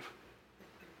God I love.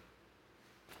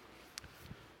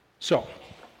 So,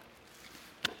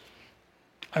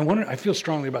 I feel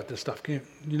strongly about this stuff. Can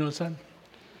you notice that?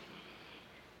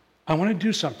 I want to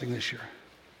do something this year.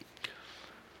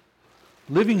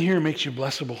 Living here makes you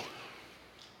blessable.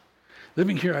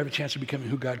 Living here, I have a chance of becoming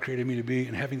who God created me to be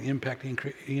and having the impact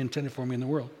he intended for me in the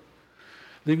world.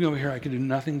 Living over here, I can do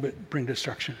nothing but bring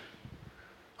destruction.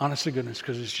 Honest to goodness,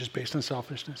 because it's just based on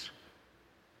selfishness.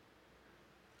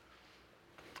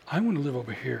 I want to live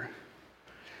over here.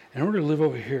 In order to live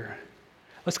over here,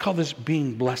 let's call this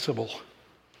being blessable.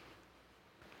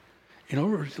 In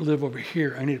order to live over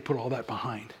here, I need to put all that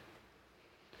behind.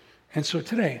 And so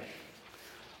today,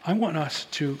 I want us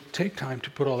to take time to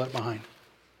put all that behind.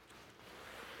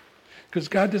 Because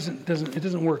God it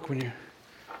doesn't work when you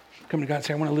come to God and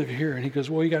say, I want to live here. And he goes,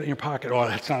 well, you got it in your pocket. Oh,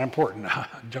 that's not important.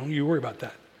 Don't you worry about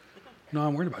that. No,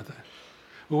 I'm worried about that.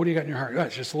 Well, what do you got in your heart? Oh,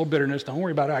 it's just a little bitterness. Don't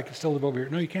worry about it. I can still live over here.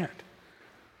 No, you can't.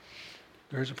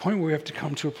 There's a point where we have to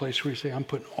come to a place where you say, I'm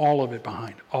putting all of it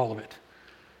behind, all of it.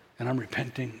 And I'm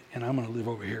repenting, and I'm going to live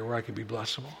over here where I can be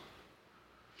blessable.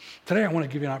 Today, I want to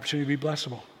give you an opportunity to be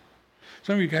blessable.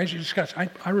 Some of you guys,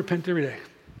 I repent every day.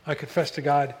 I confess to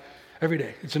God every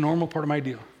day. It's a normal part of my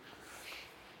deal.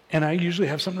 And I usually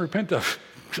have something to repent of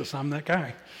because I'm that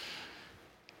guy.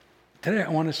 Today, I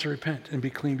want us to repent and be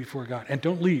clean before God. And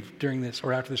don't leave during this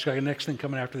or after this. The next thing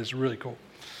coming after this is really cool.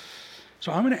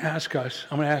 So I'm going to ask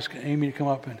Amy to come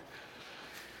up and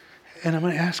I'm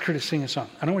going to ask her to sing a song.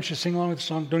 I don't want you to sing along with the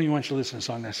song. Don't even want you to listen to the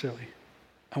song necessarily.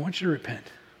 I want you to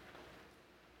repent.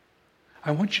 I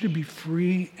want you to be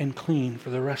free and clean for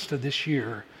the rest of this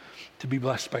year to be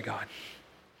blessed by God,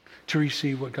 to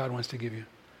receive what God wants to give you.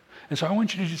 And so I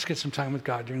want you to just get some time with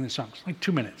God during the song. It's like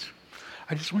 2 minutes.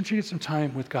 I just want you to get some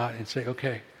time with God and say,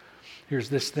 okay, here's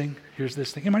this thing, here's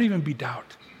this thing. It might even be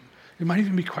doubt. It might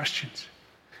even be questions.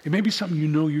 It may be something you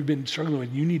know you've been struggling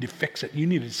with. You need to fix it. You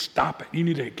need to stop it. You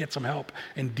need to get some help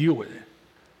and deal with it.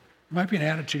 It might be an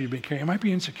attitude you've been carrying. It might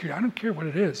be insecurity. I don't care what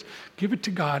it is. Give it to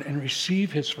God and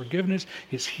receive his forgiveness,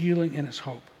 his healing, and his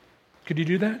hope. Could you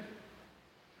do that?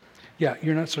 Yeah,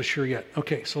 you're not so sure yet.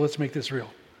 Okay, so let's make this real.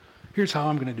 Here's how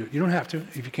I'm going to do it. You don't have to.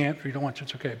 If you can't or you don't want to,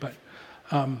 it's okay. But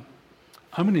I'm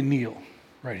going to kneel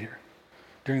right here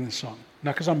during this song.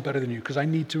 Not because I'm better than you, because I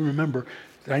need to remember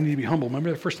that I need to be humble. Remember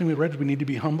the first thing we read is we need to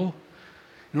be humble?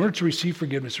 In order to receive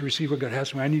forgiveness, to receive what God has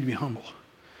for me, I need to be humble.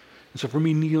 And so for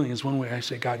me, kneeling is one way I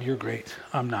say, God, you're great.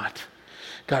 I'm not.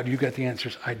 God, you got the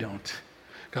answers. I don't.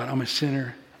 God, I'm a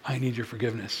sinner. I need your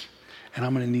forgiveness. And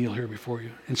I'm going to kneel here before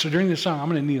you. And so during this song, I'm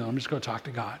going to kneel. I'm just going to talk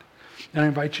to God. And I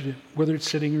invite you to, whether it's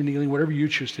sitting or kneeling, whatever you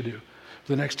choose to do,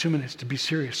 for the next 2 minutes to be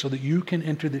serious so that you can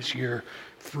enter this year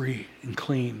free and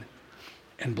clean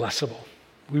and blessable.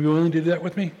 Will you be willing to do that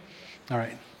with me? All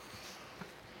right.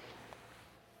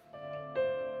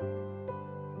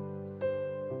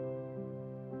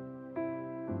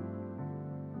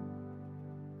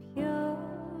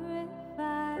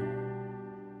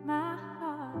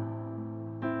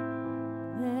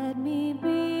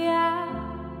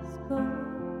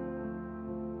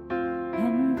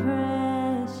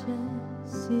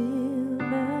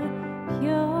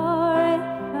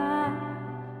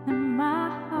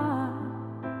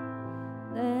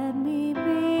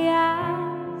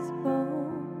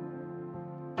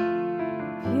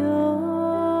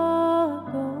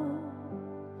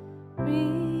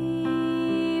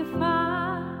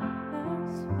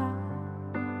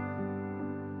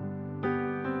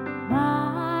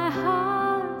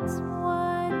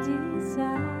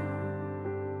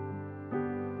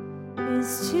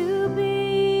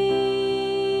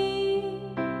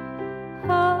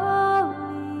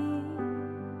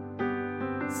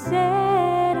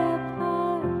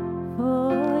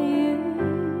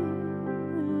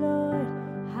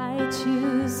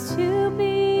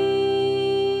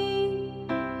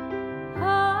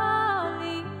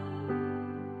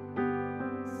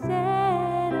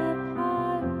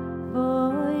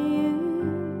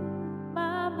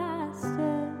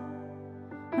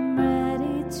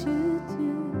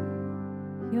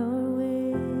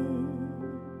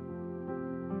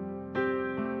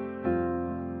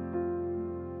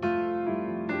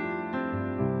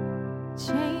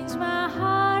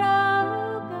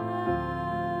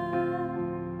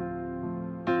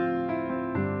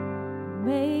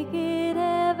 Make it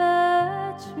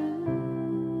ever true.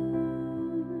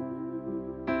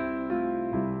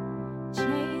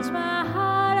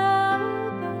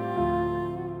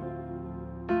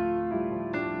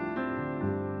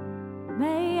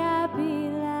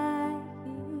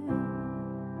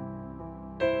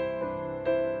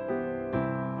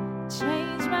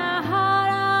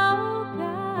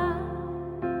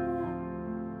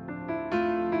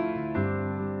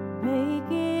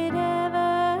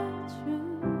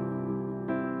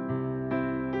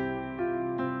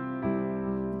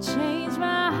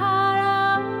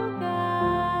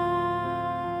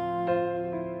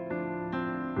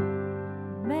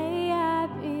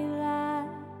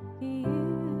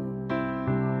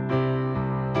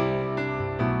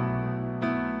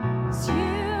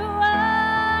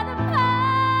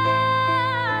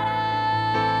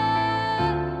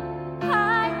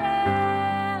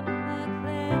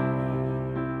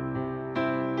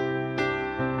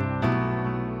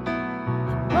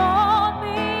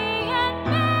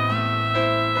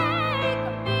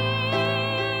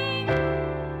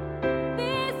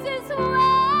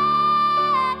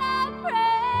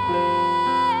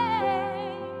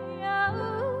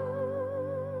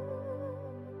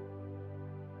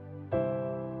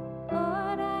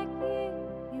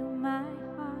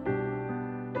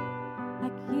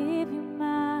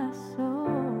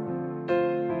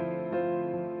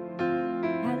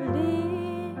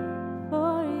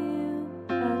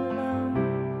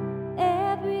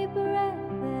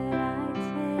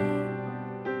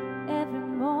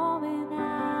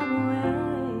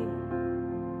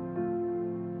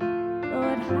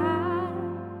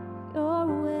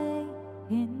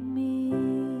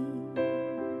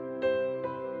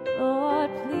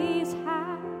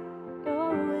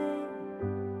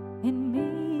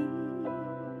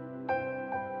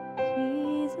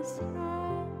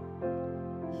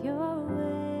 your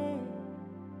way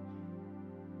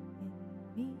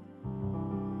in me.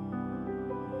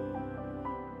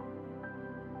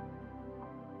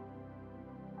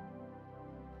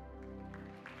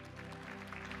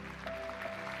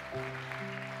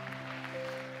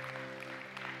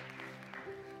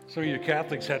 Some of you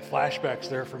Catholics had flashbacks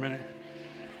there for a minute.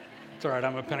 It's all right,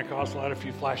 I'm a Pentecostal. I had a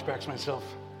few flashbacks myself.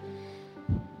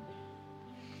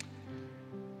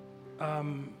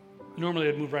 Normally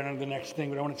I'd move right on to the next thing,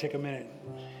 but I want to take a minute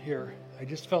here. I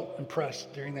just felt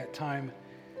impressed during that time.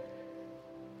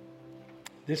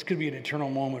 This could be an eternal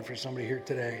moment for somebody here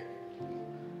today.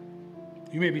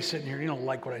 You may be sitting here, you don't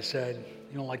like what I said.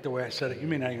 You don't like the way I said it. You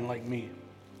may not even like me.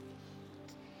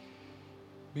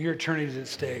 But your eternity is at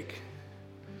stake.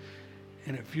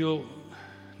 And if you'll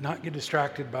not get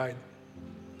distracted by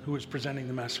who is presenting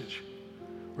the message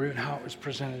or even how it was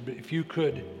presented, but if you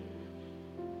could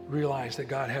realize that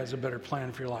God has a better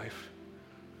plan for your life.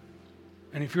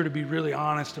 And if you're to be really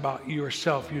honest about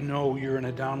yourself, you know you're in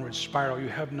a downward spiral. You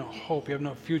have no hope. You have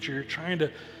no future. You're trying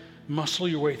to muscle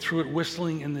your way through it,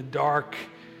 whistling in the dark,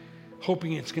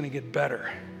 hoping it's going to get better.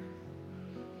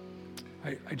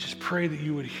 I just pray that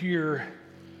you would hear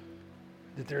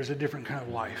that there's a different kind of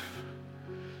life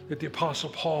that the Apostle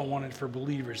Paul wanted for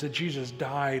believers, that Jesus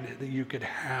died that you could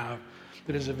have,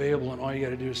 that is available, and all you got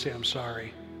to do is say, I'm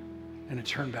sorry, and to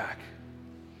turn back.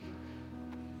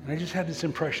 And I just had this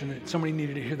impression that somebody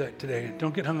needed to hear that today.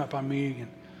 Don't get hung up on me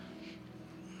and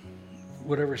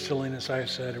whatever silliness I have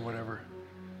said or whatever.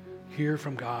 Hear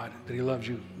from God that he loves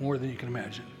you more than you can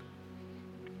imagine.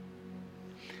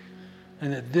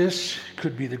 And that this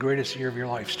could be the greatest year of your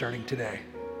life starting today,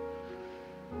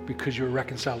 because you're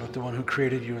reconciled with the one who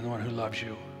created you and the one who loves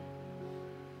you.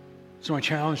 So my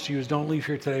challenge to you is don't leave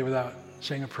here today without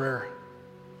saying a prayer.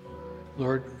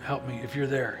 Lord, help me. If you're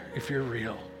there, if you're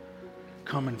real,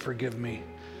 come and forgive me.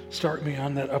 Start me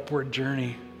on that upward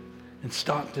journey and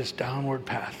stop this downward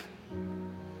path.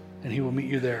 And he will meet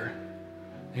you there.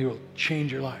 He will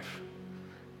change your life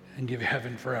and give you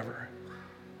heaven forever.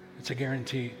 It's a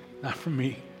guarantee, not from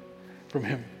me, from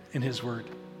him in his word.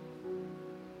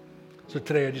 So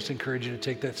today I just encourage you to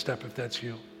take that step if that's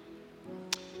you.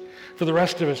 For the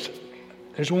rest of us,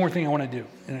 there's one more thing I want to do,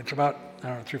 and it's about,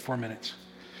 3-4 minutes.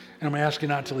 And I'm going to ask you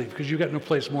not to leave, because you've got no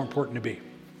place more important to be.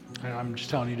 And I'm just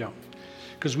telling you don't.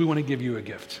 Because we want to give you a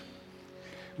gift.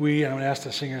 I'm going to ask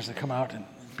the singers to come out and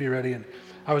be ready. And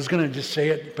I was going to just say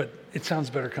it, but it sounds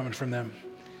better coming from them.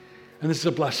 And this is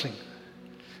a blessing.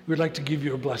 We'd like to give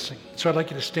you a blessing. So I'd like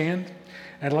you to stand,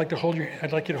 and I'd like you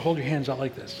to hold your hands out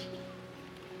like this.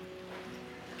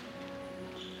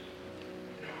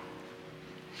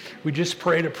 We just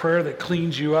prayed a prayer that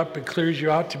cleans you up and clears you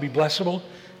out to be blessable.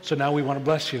 So now we want to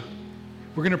bless you.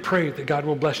 We're going to pray that God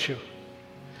will bless you.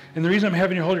 And the reason I'm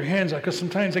having you hold your hands out, because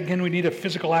sometimes, again, we need a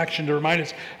physical action to remind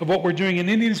us of what we're doing. And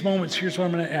in these moments, here's what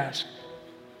I'm going to ask.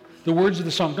 The words of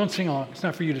the song, don't sing along. It's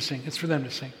not for you to sing. It's for them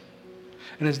to sing.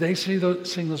 And as they sing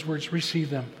those words, receive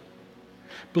them.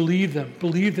 Believe them.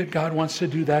 Believe that God wants to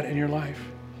do that in your life.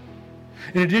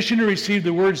 In addition to receive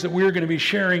the words that we're going to be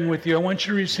sharing with you, I want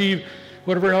you to receive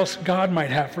whatever else God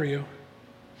might have for you.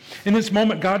 In this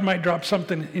moment, God might drop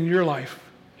something in your life.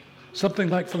 Something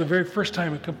like, for the very first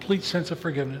time, a complete sense of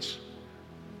forgiveness.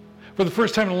 For the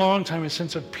first time in a long time, a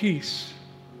sense of peace.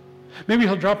 Maybe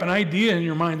he'll drop an idea in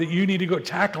your mind that you need to go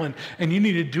tackle and you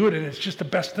need to do it, and it's just the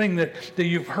best thing that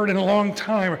you've heard in a long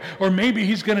time. Or maybe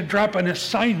he's going to drop an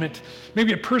assignment.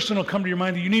 Maybe a person will come to your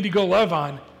mind that you need to go love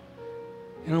on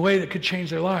in a way that could change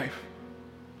their life.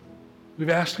 We've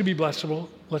asked to be blessable.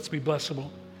 Let's be blessable.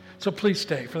 So please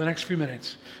stay for the next few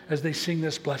minutes as they sing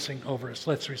this blessing over us.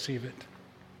 Let's receive it.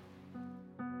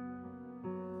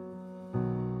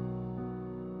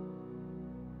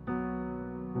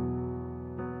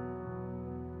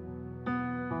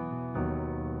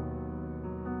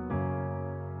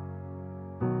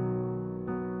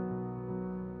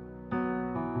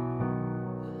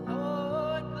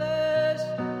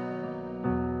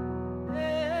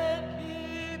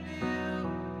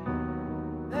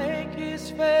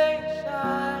 His face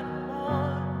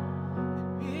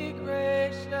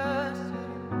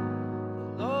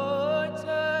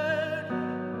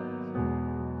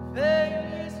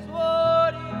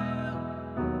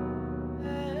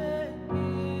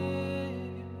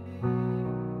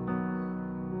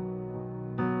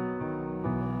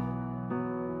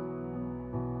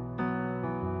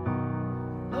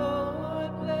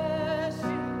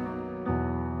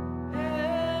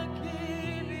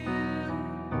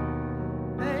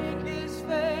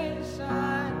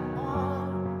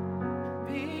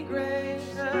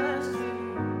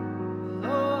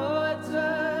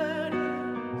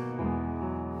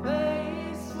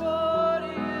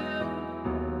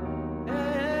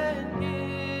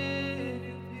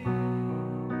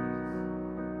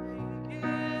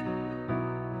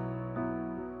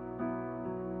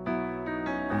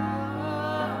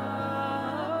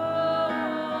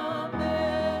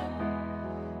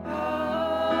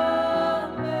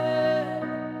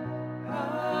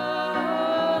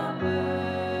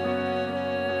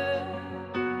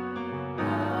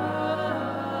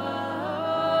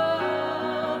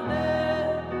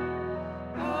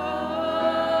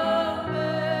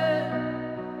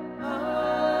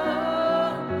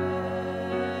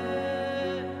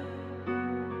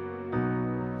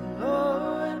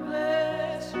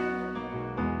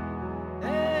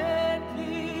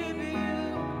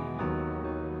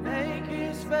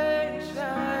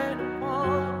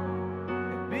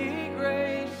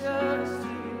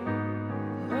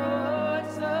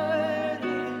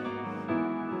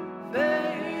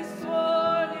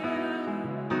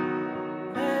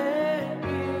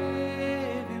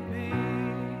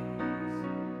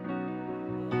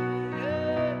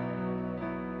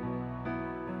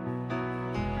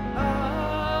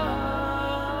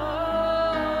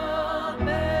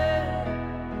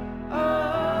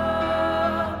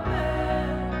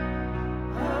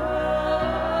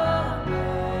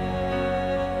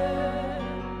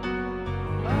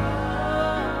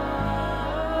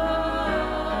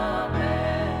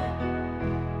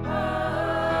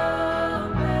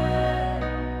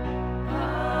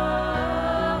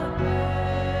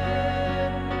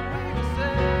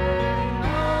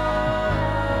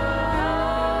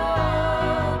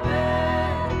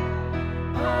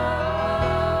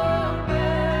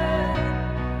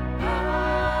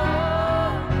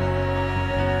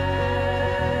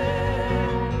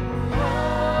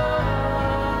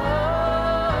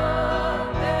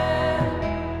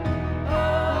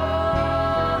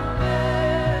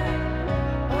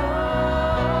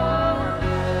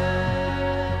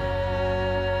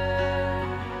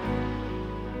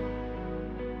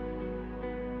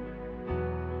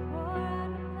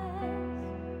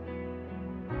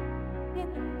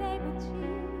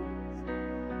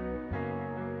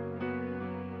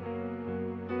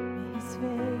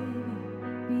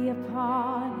favor be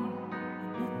upon you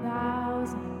and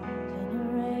 1,000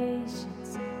 generations,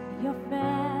 and your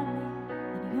family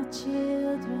and your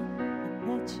children and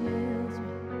their children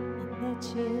and their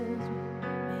children.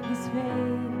 May his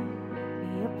favor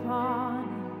be upon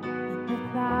you and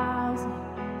 1,000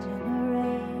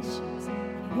 generations,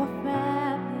 and your family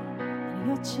and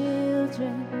your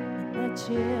children and their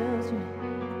children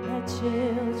and their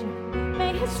children.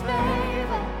 May his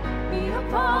favor be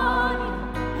upon you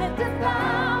and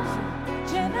 1,000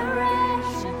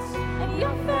 generations, and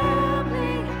your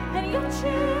family and your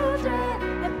children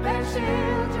and their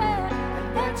children and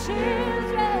their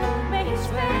children. May his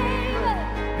favor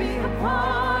be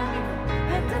upon you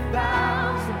and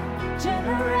 1,000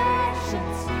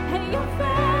 generations, and your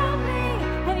family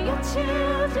and your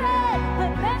children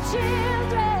and their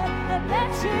children and their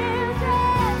children.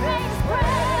 May his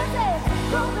presence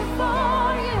go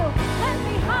before you and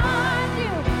behind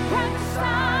you and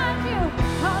beside you,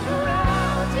 all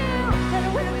around you and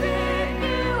within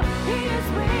you. He is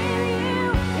with you,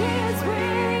 he is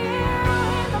with you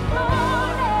in the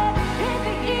morning, in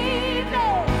the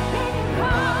evening, in your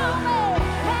coming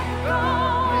and your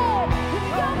going, in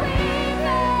your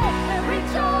weeping and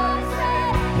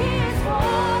rejoicing. He is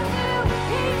for you,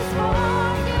 he is for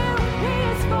you, he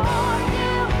is for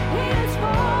you, he is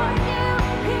for you,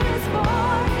 he is for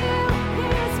you, he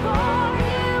is for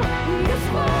you, he is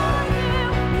for you,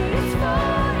 he is for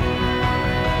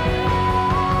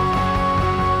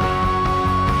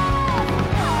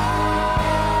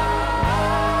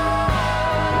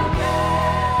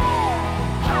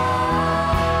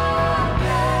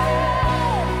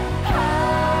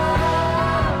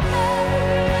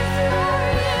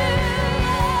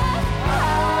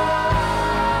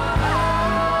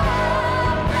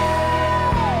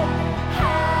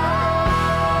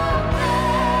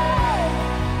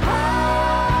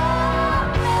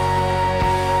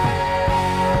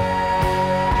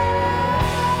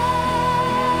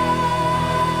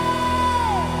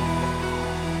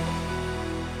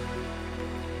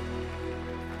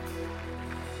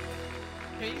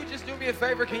Can you just do me a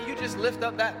favor? Can you just lift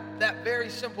up that very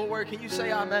simple word? Can you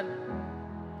say amen?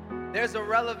 There's a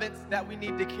relevance that we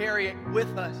need to carry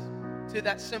with us to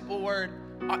that simple word.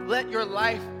 Let your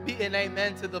life be an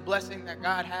amen to the blessing that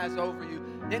God has over you.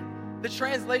 The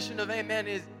translation of amen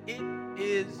is, it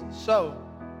is so,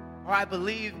 or I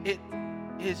believe it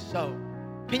is so.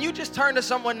 Can you just turn to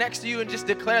someone next to you and just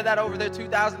declare that over their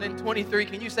 2023?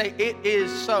 Can you say, it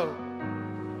is so?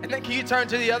 And then can you turn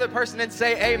to the other person and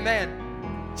say, amen?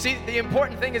 See, the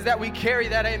important thing is that we carry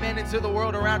that amen into the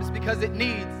world around us because it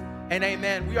needs an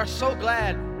amen. We are so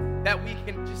glad that we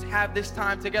can just have this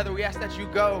time together. We ask that you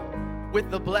go with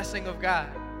the blessing of God.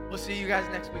 We'll see you guys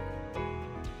next week.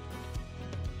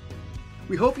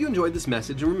 We hope you enjoyed this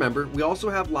message, and remember, we also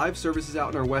have live services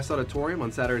out in our West Auditorium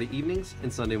on Saturday evenings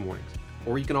and Sunday mornings.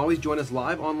 Or you can always join us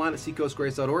live online at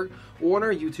seacoastgrace.org or on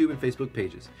our YouTube and Facebook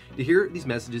pages to hear these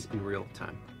messages in real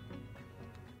time.